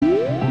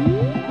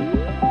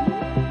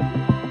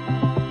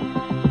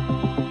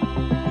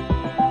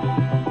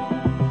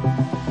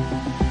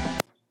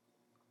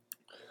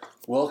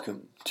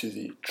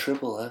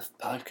LF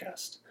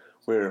podcast,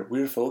 where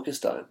we're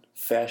focused on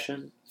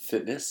fashion,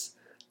 fitness,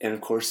 and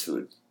of course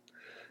food.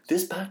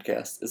 This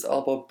podcast is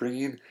all about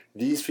bringing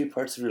these three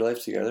parts of your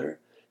life together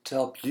to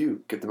help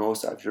you get the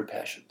most out of your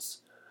passions.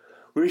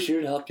 We're here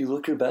to help you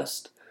look your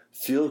best,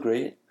 feel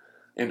great,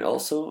 and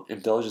also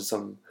indulge in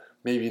some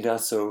maybe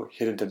not so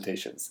hidden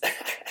temptations.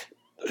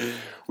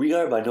 We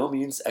are by no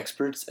means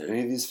experts in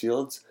any of these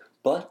fields,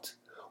 but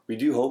we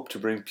do hope to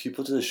bring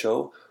people to the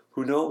show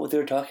who know what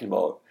they're talking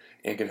about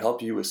and can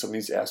help you with some of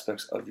these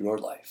aspects of your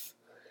life.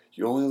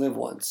 You only live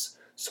once,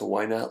 so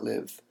why not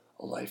live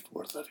a life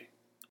worth living?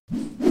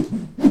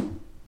 On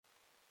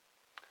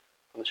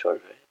the show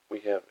today, we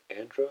have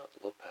Andrea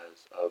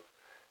Lopez of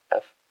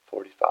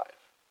F45.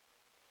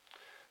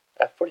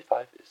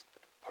 F45 is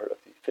part of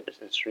the fitness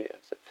industry and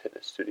it's a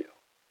fitness studio.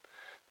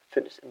 The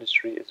fitness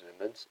industry is an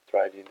immense,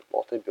 thriving,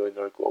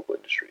 multi-billion-dollar global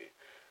industry,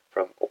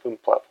 from open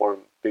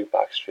platform big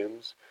box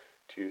gyms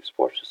to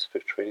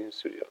sport-specific training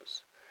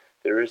studios.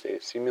 There is a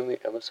seemingly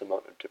endless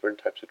amount of different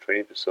types of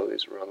training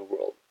facilities around the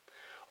world,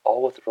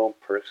 all with their own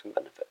perks and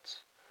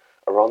benefits.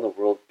 Around the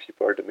world,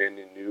 people are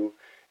demanding new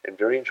and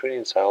varying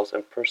training styles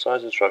and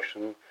personalized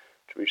instruction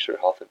to reach their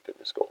health and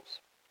fitness goals.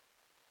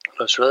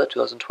 In Australia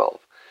 2012,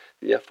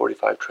 the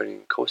F45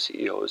 training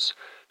co-CEOs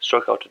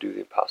struck out to do the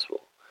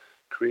impossible,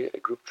 create a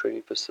group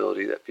training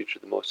facility that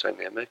featured the most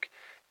dynamic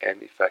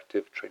and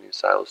effective training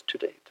styles to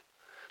date.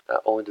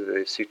 Not only did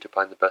they seek to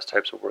find the best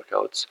types of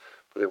workouts,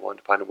 but they wanted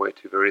to find a way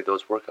to vary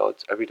those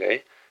workouts every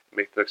day and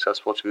make them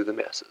accessible to the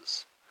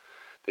masses.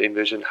 They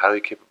envisioned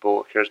highly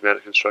capable,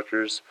 charismatic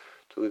instructors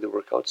to lead the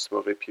workouts to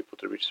motivate people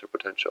to reach their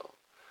potential.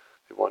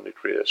 They wanted to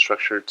create a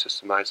structured,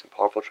 systemized, and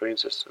powerful training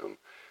system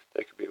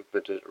that could be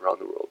implemented around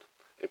the world.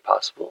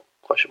 Impossible? ?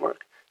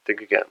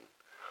 Think again.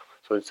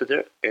 So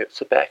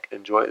sit back and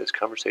enjoy this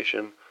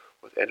conversation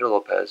with Andrea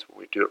Lopez when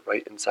we do it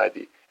right inside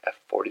the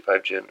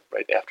F45 gym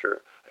right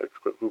after a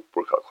group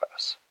workout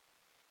class.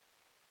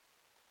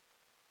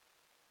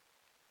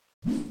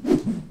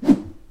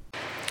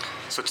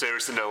 So today we're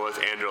sitting down with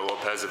Andrea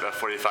Lopez of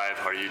F45.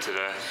 How are you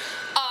today?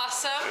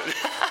 Awesome.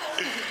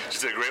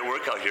 Just did a great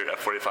workout here at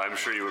F45. I'm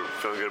sure you were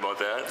feeling good about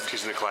that,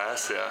 teaching the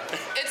class. Yeah.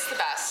 It's the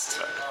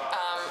best.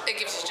 It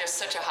gives you just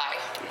such a high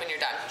when you're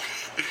done.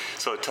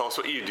 So tell us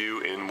what you do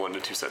in 1 to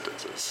 2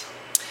 sentences.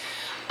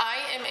 I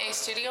am a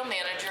studio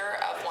manager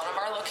of one of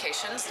our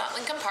locations, not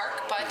Lincoln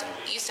Park, but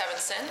East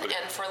Evanston. Okay.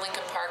 And for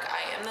Lincoln Park,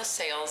 I am the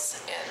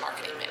sales and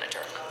marketing manager.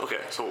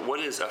 Okay, so what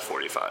is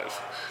F45?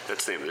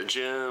 That's the name of the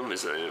gym?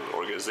 Is it an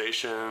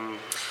organization?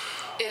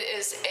 It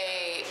is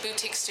a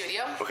boutique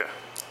studio. Okay.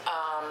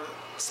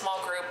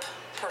 Small group,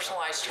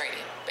 personalized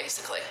training,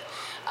 basically.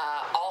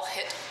 All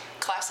HIIT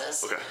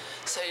classes. Okay.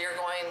 So you're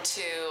going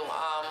to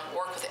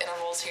work with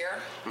intervals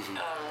here. Mm-hmm.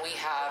 We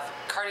have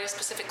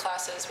cardio-specific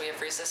classes. We have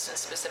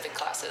resistance-specific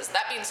classes.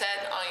 That being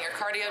said, on your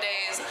cardio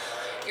days,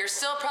 you're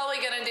still probably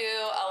going to do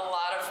a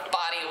lot of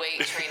body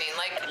weight training,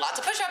 like lots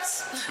of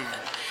push-ups.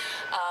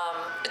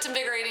 It's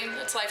invigorating.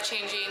 It's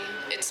life-changing.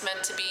 It's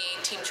meant to be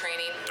team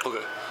training.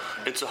 Okay.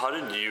 And so how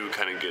did you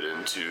kind of get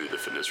into the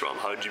fitness realm?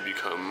 How did you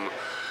become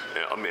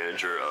a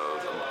manager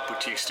of a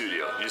boutique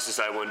studio? You just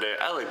decide one day,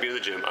 I like being at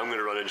the gym. I'm going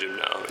to run a gym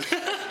now.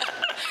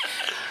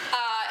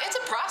 It's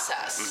a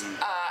process.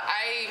 Mm-hmm.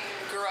 I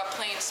grew up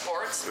playing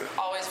sports,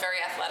 always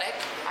very athletic.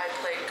 I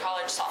played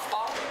college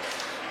softball.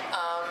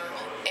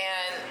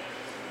 And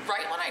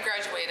right when I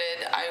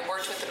graduated, I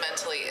worked with the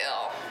mentally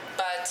ill.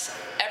 But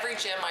every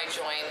gym I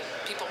joined,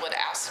 people would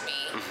ask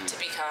me to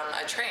become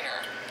a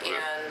trainer. Right.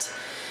 And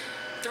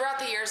throughout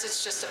the years,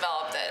 it's just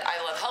developed that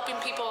I love helping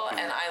people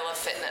and I love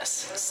fitness.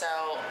 So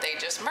they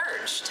just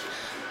merged.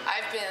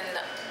 I've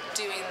been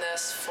doing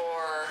this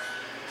for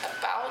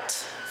about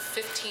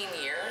 15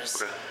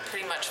 years,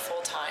 pretty much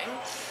full time,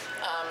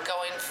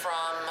 going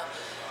from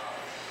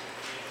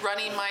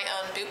running my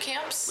own boot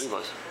camps.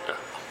 Yeah.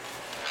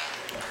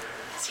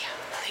 Yeah,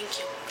 thank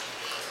you.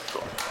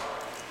 Cool.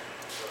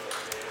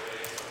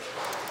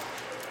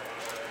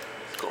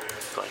 Go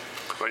ahead.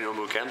 Running your own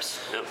boot camps?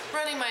 Yep.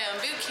 Running my own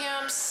boot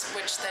camps,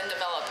 which then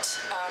developed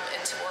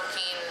into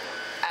working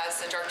as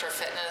the director of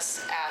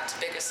fitness at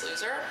Biggest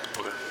Loser.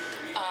 Okay.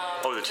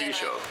 The TV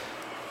show.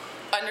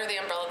 Under the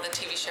umbrella of the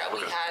TV show,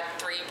 we had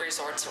 3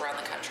 resorts around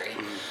the country.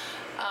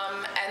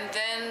 And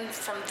then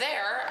from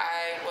there,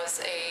 I was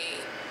a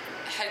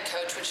head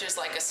coach, which is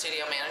like a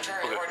studio manager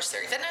at Orange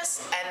Theory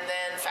Fitness, and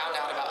then found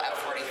out about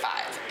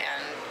F45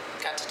 and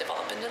got to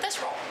develop into this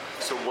role.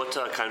 So what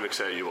kind of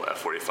excited you about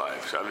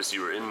F45? So obviously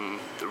you were in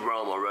the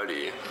realm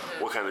already.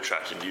 What kind of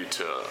attracted you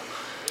to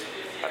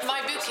F45?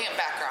 My boot camp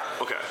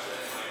background. Okay.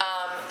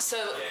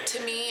 So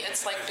to me,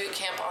 it's like boot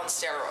camp on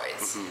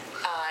steroids,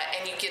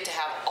 and you get to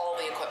have all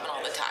the equipment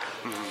all the time.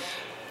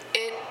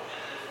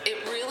 It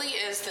really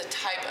is the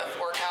type of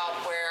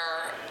workout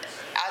where,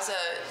 as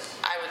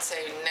I would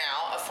say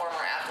now, a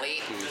former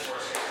athlete,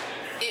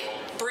 it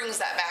brings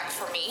that back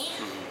for me,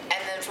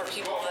 and then for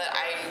people that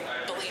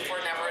I believe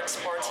were never in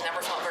sports,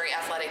 never felt very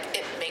athletic,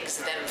 it makes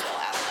them feel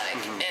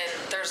athletic, and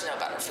there's no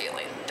better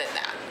feeling than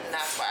that, and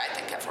that's why I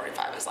think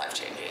F45 is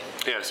life-changing.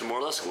 Yeah, so more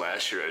or less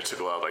last year I took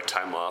a lot of like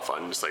time off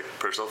on just like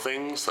personal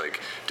things,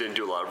 like didn't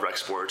do a lot of rec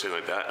sports and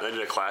like that. And I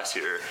did a class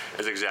here.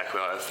 It's exactly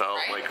how I felt.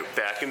 Right? Like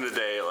back in the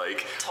day,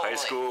 like high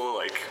school,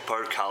 like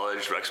part of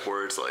college, rec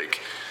sports, like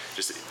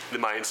just the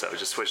mindset was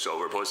just switched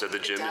over. Opposed to at the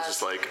gym, it's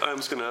just like, I'm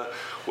just gonna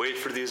wait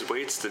for these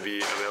weights to be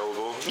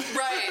available.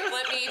 Right,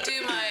 let me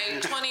do my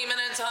 20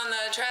 minutes on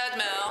the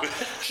treadmill.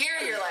 Here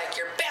you're like,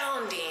 you're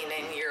bounding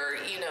and you're,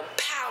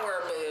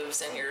 power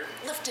moves and you're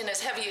lifting as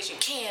heavy as you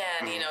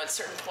can, at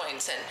certain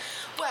points. And,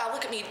 wow,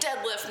 look at me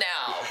deadlift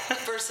now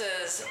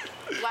versus,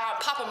 wow,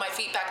 I'm popping my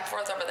feet back and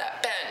forth over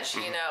that bench.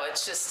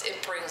 It's just,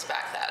 it brings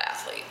back that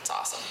athlete. It's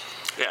awesome.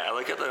 Yeah, I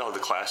like it that how the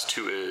class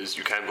too is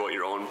you kind of go at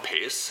your own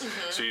pace,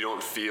 so you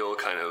don't feel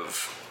kind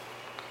of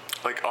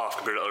like off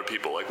compared to other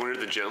people. Like when you're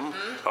at the gym,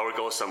 I work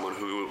out with someone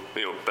who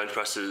bench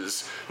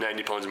presses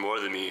 90 pounds more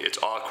than me. It's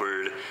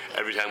awkward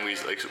every time we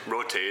like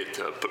rotate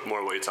to put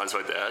more weights on,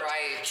 stuff like that.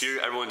 Right. Here,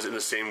 everyone's in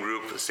the same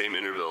group, the same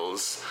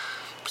intervals.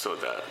 So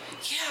that.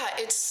 Yeah,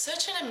 it's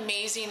such an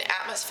amazing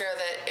atmosphere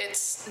that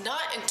it's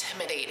not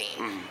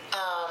intimidating.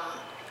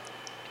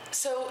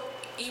 So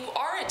you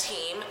are a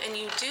team and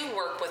you do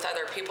work with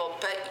other people,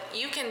 but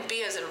you can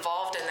be as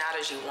involved in that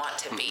as you want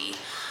to be.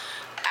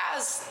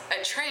 As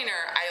a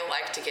trainer, I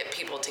like to get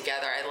people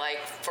together. I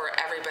like for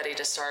everybody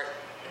to start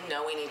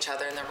knowing each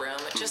other in the room.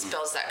 It just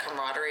builds that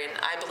camaraderie, and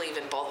I believe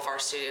in both of our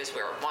studios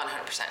we're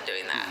 100%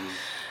 doing that.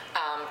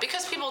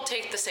 Because people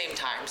take the same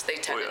times. They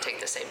tend to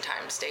take the same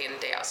times day in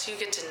and day out. So you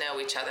get to know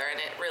each other, and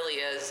it really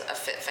is a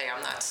fit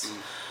fam. That's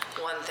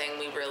one thing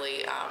we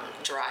really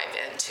drive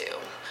into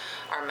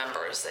our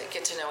members. They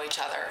get to know each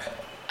other.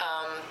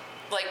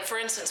 Like, for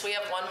instance, we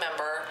have one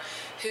member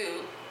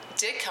who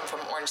did come from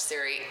Orange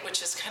Theory,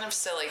 which is kind of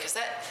silly because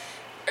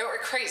or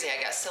crazy,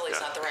 I guess. Silly is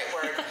not the right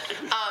word.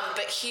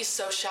 But he's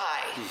so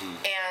shy.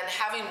 And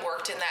having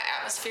worked in that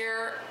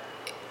atmosphere,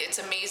 it's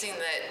amazing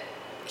that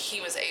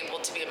he was able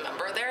to be a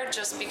member there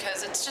just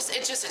because it's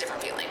just a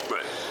different feeling.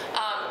 Right.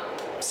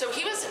 So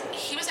he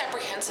was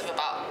apprehensive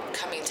about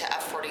coming to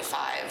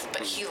F45,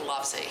 but he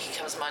loves it. He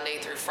comes Monday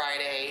through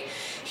Friday.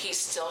 He's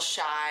still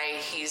shy.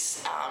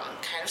 He's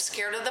kind of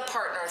scared of the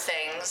partner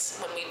things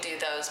when we do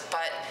those,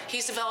 but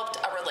he's developed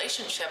a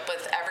relationship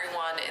with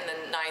everyone in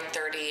the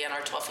 9:30 and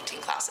our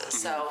 12:15 classes.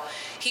 So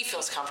he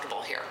feels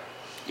comfortable here.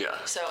 Yeah.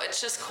 So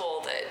it's just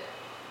cool that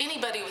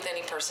anybody with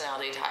any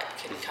personality type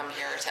can come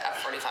here to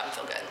F45 and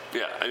feel good.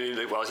 Yeah, I mean,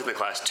 like, when I was in the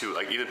class too,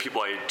 like, even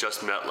people I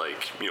just met,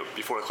 like,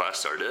 before the class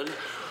started,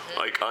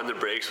 like, on the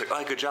breaks, like,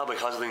 oh, good job, like,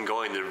 how's everything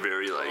going? They're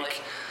very,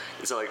 like,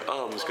 it's not like,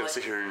 oh, I'm just going to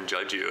sit here and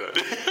judge you.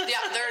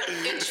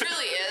 It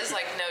truly is,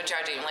 like, no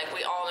judging. Like,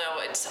 we all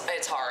know it's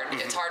hard.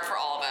 It's hard for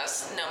all of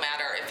us, no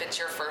matter if it's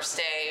your first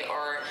day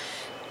or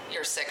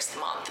your 6th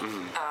month.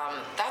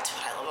 That's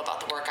what I love about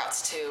the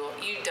workouts too.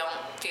 You don't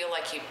feel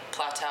like you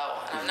plateau.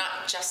 And I'm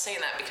not just saying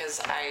that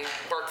because I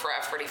work for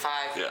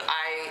F45. Yeah.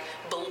 I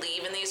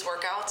believe in these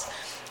workouts.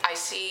 I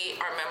see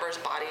our members'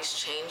 bodies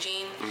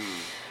changing,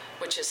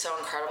 which is so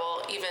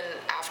incredible. Even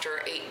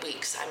after 8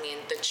 weeks, I mean,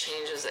 the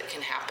changes that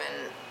can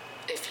happen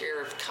if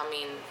you're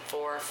coming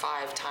 4 or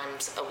 5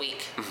 times a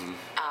week.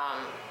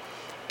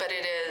 But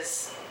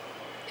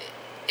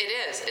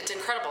it's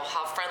incredible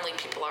how friendly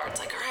people are. It's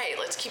like, all right,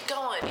 let's keep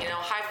going,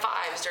 high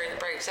fives during the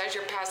breaks as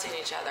you're passing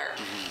each other.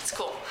 It's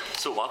cool.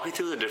 So walk me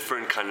through the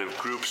different kind of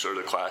groups or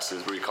the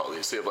classes, what do you call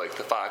these? So you have like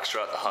the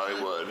Foxtrot, the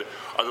Hollywood.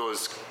 Are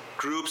those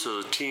groups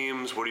or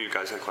teams? What do you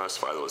guys kind of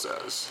classify those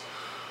as?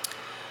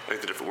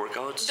 Like the different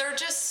workouts? They're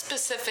just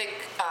specific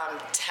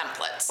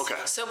templates. Okay.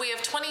 So we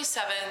have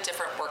 27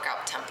 different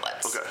workout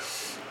templates. Okay.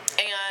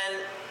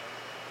 And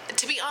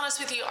to be honest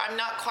with you, I'm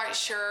not quite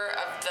sure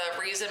of the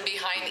reason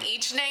behind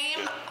each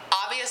name.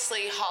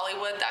 Obviously,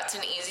 Hollywood, that's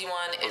an easy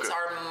one. It's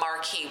our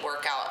marquee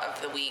workout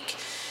of the week.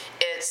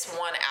 It's 1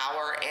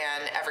 hour,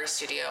 and every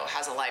studio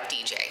has a live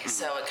DJ.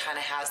 So it kind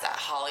of has that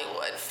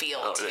Hollywood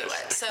feel to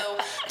it. So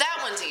that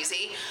one's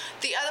easy.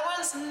 The other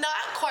one's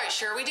not quite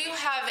sure. We do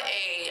have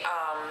a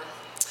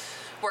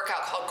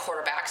workout called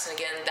Quarterbacks, and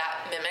again,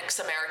 that mimics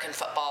American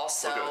football,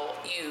 so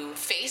you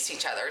face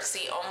each other. It's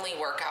the only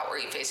workout where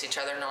you face each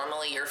other.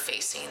 Normally you're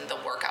facing the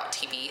workout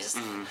TVs,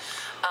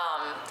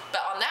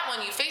 but on that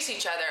one you face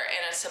each other, and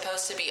it's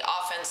supposed to be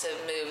offensive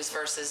moves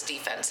versus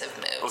defensive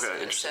moves.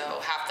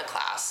 So half the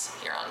class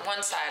you're on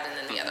one side, and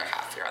then the other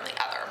half you're on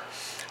the other.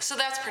 So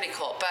that's pretty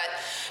cool. But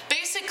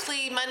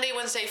basically, Monday,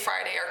 Wednesday,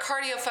 Friday are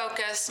cardio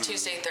focused,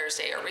 Tuesday,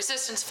 Thursday are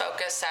resistance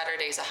focused,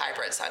 Saturday's a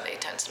hybrid, Sunday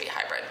tends to be a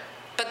hybrid.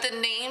 But the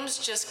names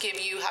just give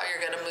you how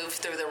you're going to move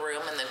through the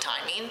room and the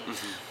timing.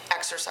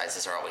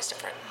 Exercises are always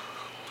different.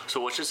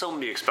 So what should someone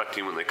be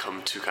expecting when they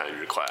come to kind of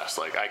your class?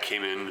 Like, I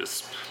came in,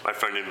 my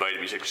friend invited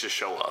me to just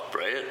show up,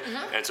 right?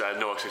 And so I had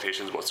no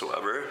expectations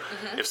whatsoever.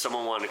 If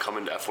someone wanted to come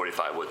into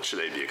F45, what should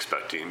they be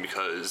expecting?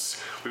 Because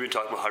we've been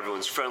talking about how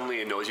everyone's friendly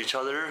and knows each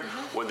other.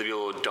 Wouldn't it be a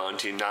little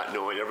daunting not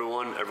knowing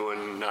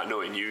everyone not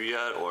knowing you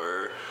yet?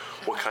 Or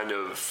what kind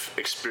of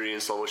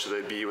experience level should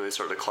they be when they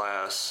start the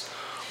class?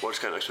 What's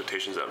kind of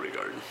expectations in that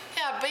regard?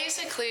 Yeah,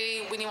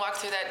 basically, when you walk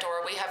through that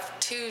door, we have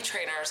 2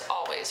 trainers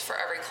always for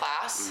every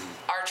class.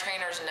 Our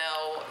trainers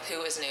know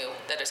who is new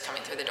that is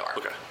coming through the door.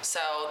 Okay. So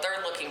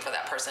they're looking for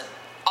that person.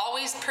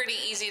 Always pretty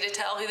easy to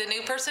tell who the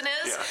new person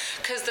is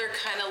because they're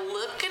kind of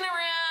looking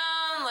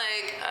around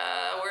like,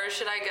 where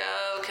should I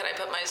go? Can I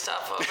put my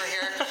stuff over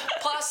here?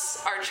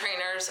 Plus, our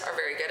trainers are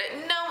very good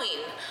at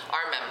knowing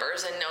our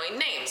members and knowing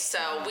names.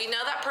 So we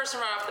know that person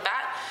right off the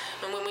bat.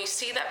 And when we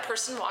see that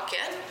person walk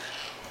in,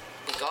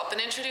 we go up and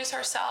introduce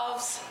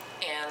ourselves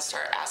and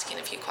start asking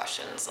a few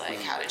questions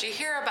like, how did you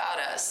hear about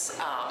us?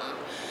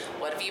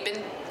 What have you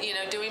been,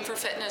 doing for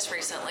fitness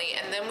recently?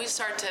 And then we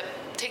start to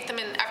take them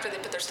in after they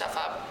put their stuff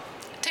up.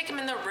 Take them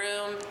in the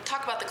room,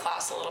 talk about the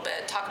class a little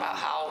bit, talk about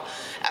how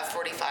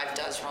F45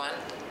 does run,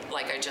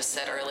 like I just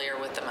said earlier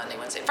with the Monday,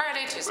 Wednesday,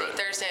 Friday, Tuesday,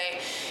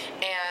 Thursday,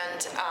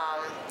 and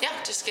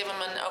just give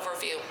them an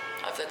overview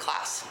of the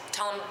class.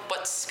 Tell them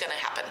what's going to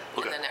happen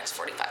in the next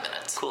 45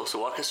 minutes. Cool. So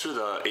walk us through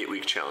the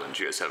 8-week challenge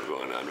you guys have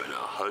going on right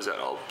now. How does that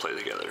all play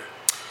together?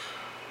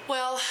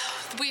 Well,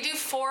 we do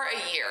 4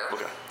 a year.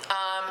 Okay.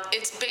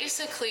 It's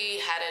basically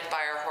headed by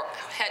our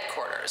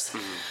headquarters.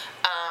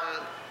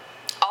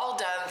 All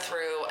done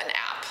through an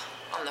app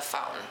on the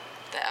phone,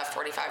 the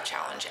F45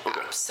 Challenge app.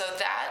 Okay. So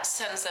that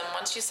sends them,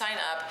 once you sign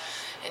up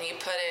and you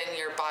put in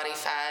your body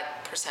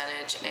fat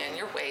percentage and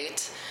your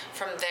weight,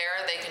 from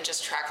there they can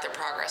just track their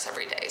progress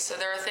every day. So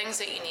there are things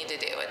that you need to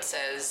do. It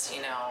says,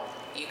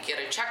 you get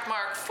a check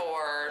mark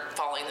for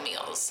following the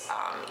meals,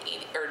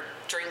 or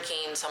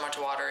drinking so much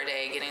water a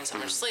day, getting so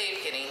much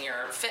sleep, getting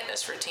your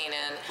fitness routine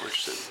in,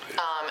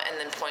 and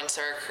then points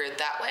are accrued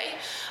that way.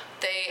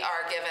 They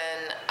are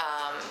given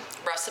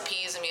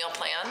recipes and meal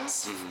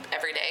plans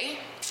every day.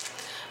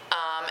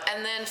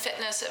 And then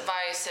fitness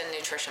advice and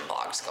nutrition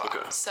blogs go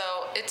out. So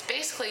it's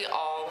basically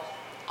all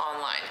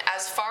online.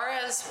 As far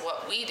as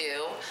what we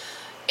do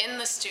in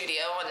the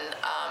studio, and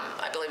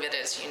I believe it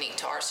is unique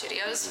to our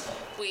studios,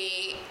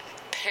 we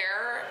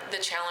pair the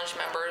challenge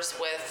members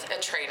with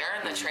a trainer,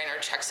 and the trainer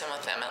checks in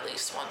with them at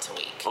least once a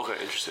week.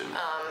 Okay, interesting.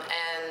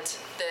 And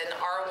then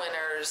our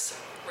winners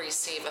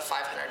receive a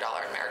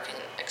 $500 American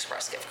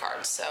Express gift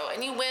card.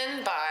 And you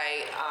win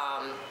by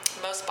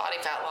most body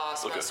fat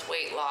loss, most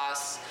weight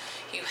loss.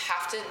 You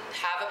have to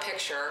have a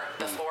picture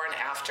before and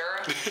after.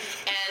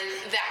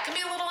 And that can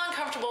be a little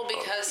uncomfortable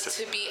because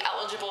to be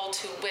eligible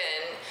to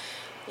win,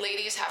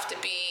 ladies have to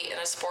be in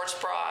a sports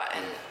bra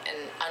and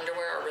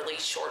underwear or really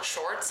short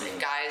shorts, and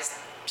guys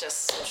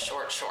just some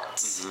short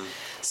shorts.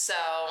 So,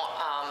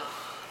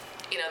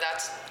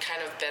 that's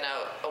kind of been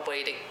a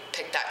way to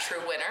pick that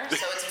true winner.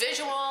 So it's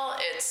visual,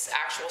 it's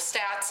actual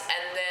stats,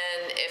 and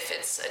then if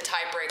it's a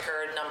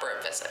tiebreaker, number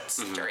of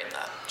visits during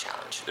the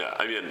challenge. Yeah,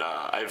 I mean,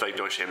 I have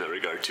no shame in that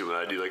regard too. When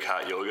I do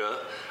hot yoga,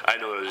 I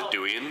know what I was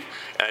doing,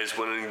 and I just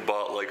went and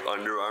bought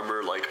Under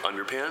Armour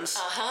underpants,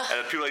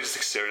 and people just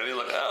staring at me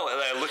and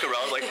I look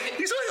around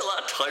these are a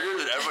lot tighter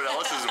than everyone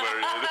else is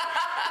wearing.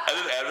 And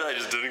then after that, I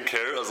just didn't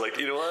care. I was like,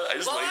 you know what? I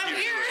just laid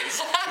here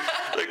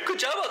anyways. Good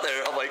job out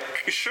there. I'm like,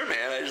 sure,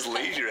 man. I just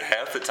laid here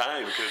half the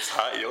time because it's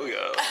hot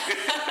yoga.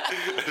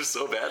 I'm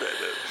so bad at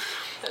it.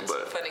 That's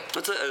so funny.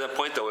 That's the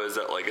point, though, is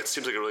that it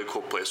seems like a really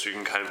cool place where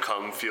you can kind of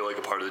come feel like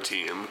a part of the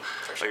team.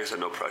 For sure. Like I said,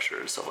 no pressure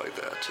and stuff like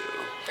that too.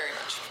 Very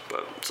much.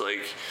 But it's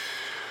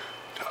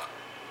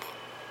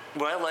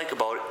what I like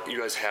about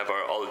you guys have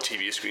are all the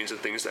TV screens and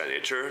things of that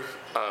nature.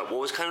 What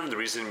was kind of the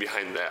reason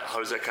behind that? How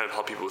does that kind of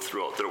help people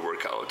throughout their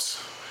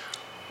workouts?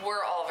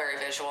 We're all very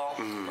visual.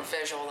 We're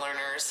visual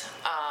learners.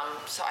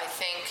 So I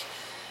think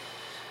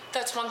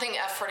that's one thing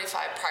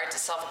F45 prides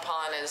itself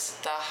upon is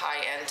the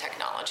high-end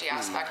technology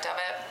aspect of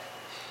it.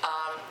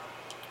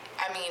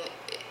 I mean,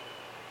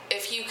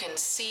 if you can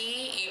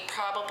see, you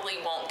probably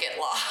won't get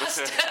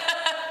lost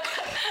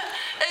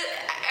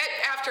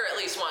after at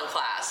least one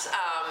class.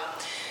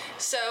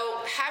 So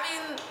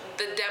having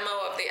the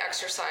demo of the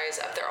exercise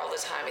up there all the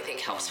time, I think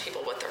helps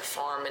people with their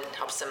form and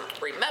helps them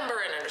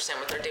remember and understand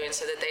what they're doing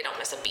so that they don't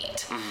miss a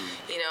beat.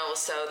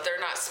 So they're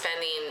not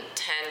spending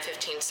 10,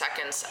 15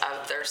 seconds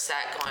of their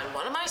set going,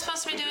 what am I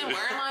supposed to be doing?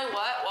 Where am I?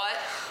 What?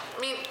 I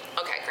mean,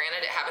 okay,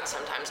 granted, it happens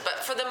sometimes, but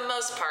for the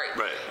most part,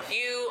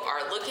 you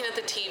are looking at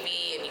the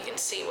TV and you can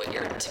see what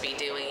you're to be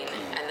doing.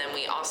 And then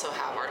we also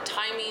have our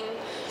timing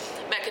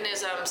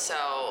mechanism.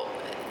 So,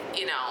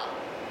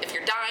 if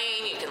you're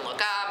dying, you can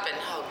look up and,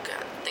 oh,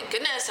 God, thank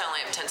goodness, I only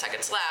have 10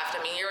 seconds left.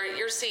 I mean,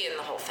 you're seeing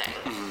the whole thing.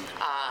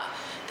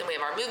 Then we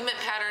have our movement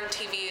pattern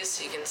TVs,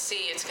 so you can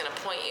see it's going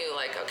to point you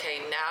okay,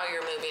 now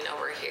you're moving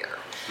over here.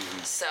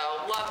 So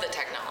love the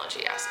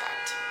technology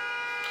aspect.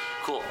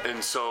 Cool.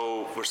 And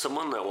so for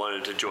someone that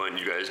wanted to join,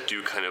 you guys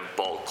do kind of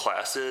bulk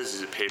classes?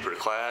 Is it pay per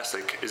class?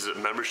 Is it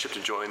membership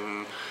to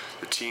join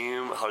the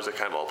team? How does that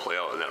kind of all play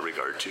out in that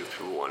regard too, if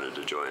people wanted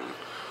to join?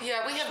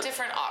 Yeah, we have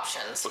different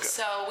options. Okay.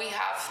 So we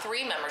have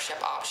 3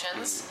 membership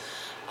options.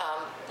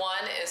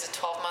 One is a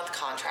 12-month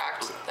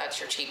contract. Okay. That's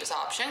your cheapest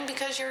option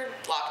because you're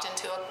locked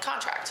into a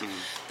contract.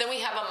 Then we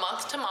have a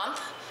month-to-month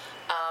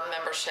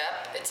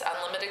membership. It's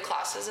unlimited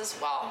classes as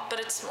well, but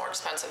it's more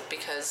expensive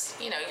because,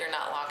 you're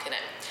not locking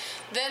in.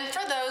 Then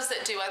for those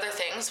that do other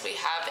things, we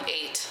have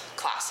 8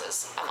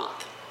 classes a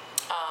month.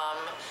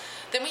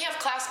 Then we have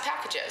class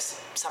packages.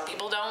 Some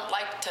people don't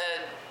like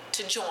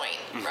to join,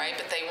 right?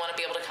 But they want to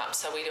be able to come.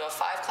 So we do a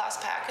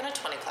 5-class pack and a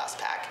 20-class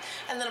pack.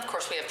 And then, of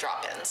course, we have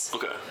drop-ins.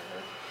 Okay.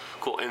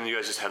 Cool. And you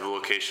guys just have the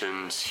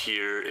locations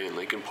here in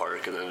Lincoln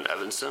Park and then in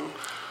Evanston?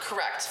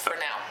 Correct, for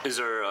now. Is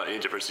there any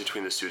difference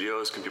between the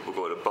studios? Can people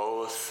go to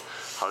both?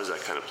 How does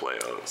that kind of play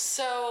out?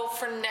 So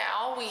for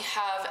now, we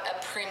have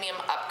a premium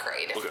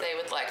upgrade. If they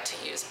would like to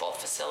use both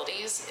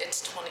facilities,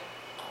 it's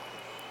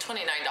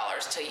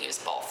 $29 to use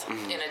both,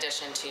 in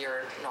addition to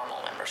your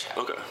normal membership.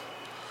 Okay.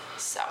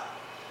 So.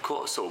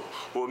 Cool. So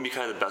what would be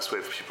kind of the best way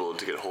for people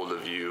to get a hold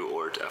of you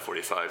or to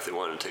F45 if they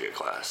wanted to take a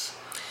class?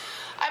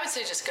 I would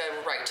say just go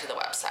right to the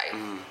website.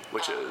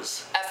 Which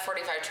is?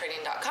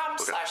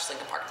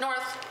 F45training.com/Lincoln Park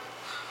North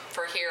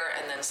for here,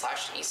 and then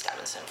 /East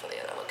Evanston for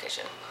the other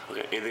location.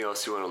 Okay. Anything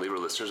else you want to leave our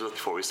listeners with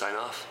before we sign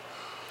off?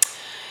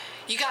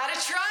 You gotta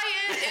try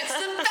it. It's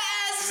the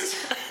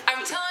best.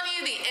 I'm telling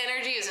you, the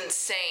energy is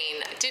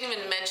insane. I didn't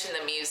even mention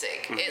the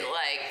music.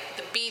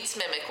 The beats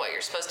mimic what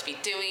you're supposed to be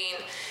doing.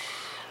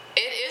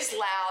 It is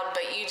loud,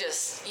 but you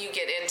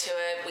get into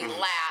it. We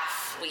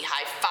laugh, we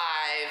high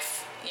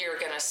five. You're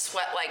gonna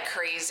sweat like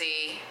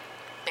crazy,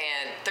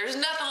 and there's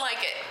nothing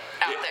like it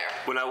out there.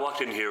 When I walked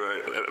in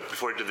here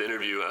before I did the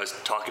interview, I was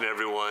talking to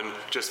everyone.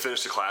 Just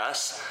finished the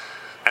class.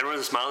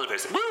 Everyone's smiling on their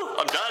face. Woo!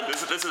 I'm done.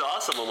 This is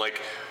awesome. I'm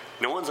like,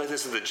 no one's like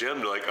this in the gym.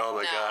 They're like, oh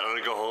my god, I'm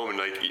gonna go home and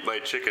eat my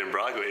chicken and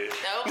broccoli.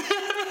 Nope.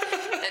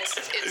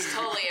 It's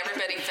totally,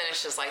 everybody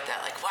finishes like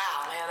that. Like,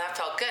 wow, man, that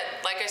felt good.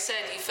 Like I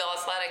said, you feel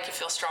athletic, you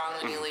feel strong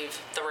when you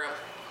leave the room.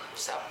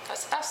 So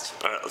that's the best.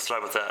 All right, let's try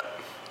with that.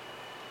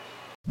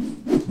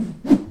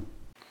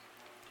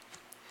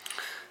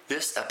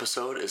 This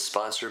episode is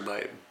sponsored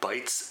by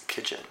Bites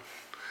Kitchen.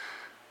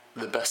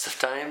 The best of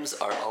times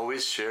are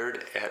always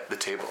shared at the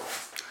table.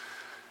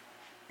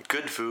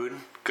 Good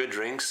food, good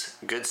drinks,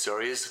 good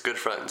stories, good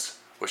friends.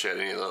 Wish I had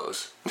any of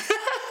those.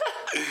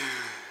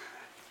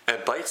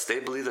 At Bites, they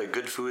believe that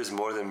good food is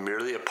more than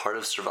merely a part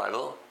of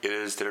survival. It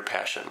is their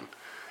passion.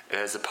 It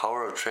has the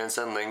power of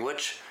transcend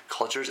language,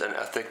 cultures, and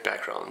ethnic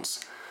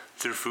backgrounds.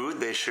 Through food,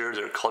 they share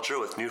their culture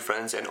with new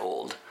friends and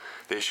old.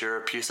 They share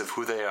a piece of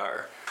who they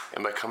are.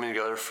 And by coming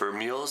together for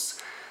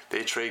meals,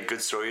 they trade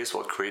good stories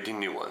while creating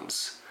new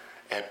ones.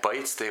 At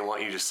Bites, they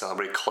want you to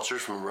celebrate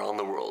cultures from around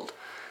the world.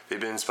 They've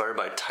been inspired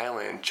by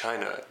Thailand,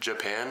 China,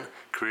 Japan,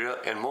 Korea,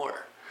 and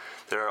more.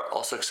 They are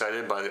also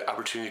excited by the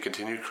opportunity to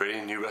continue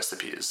creating new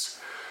recipes.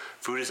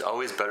 Food is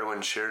always better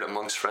when shared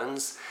amongst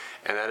friends,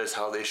 and that is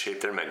how they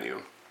shape their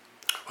menu.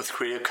 With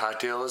creative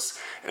cocktails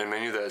and a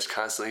menu that is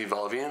constantly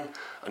evolving,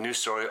 a new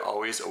story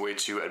always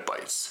awaits you at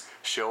Bites.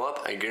 Show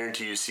up, I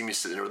guarantee you see me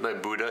sitting there with my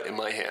Buddha in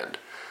my hand.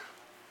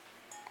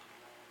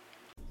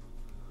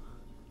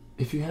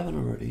 If you haven't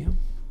already,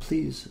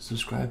 please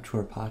subscribe to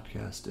our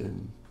podcast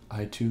in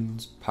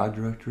iTunes,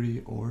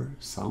 PodDirectory, or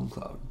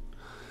SoundCloud.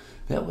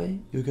 That way,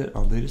 you'll get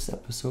our latest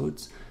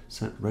episodes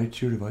sent right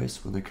to your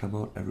device when they come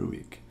out every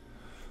week.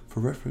 For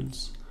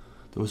reference,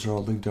 those are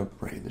all linked up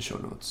right in the show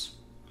notes.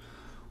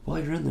 While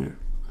you're in there,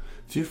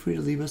 feel free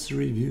to leave us a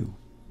review.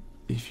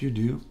 If you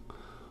do,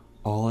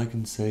 all I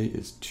can say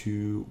is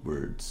 2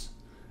 words: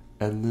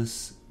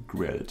 endless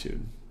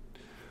gratitude.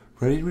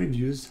 Writing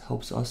reviews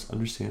helps us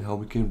understand how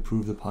we can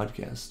improve the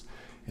podcast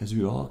as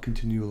we all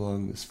continue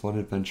along this fun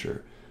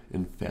adventure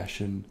in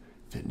fashion,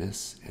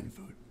 fitness, and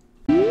food.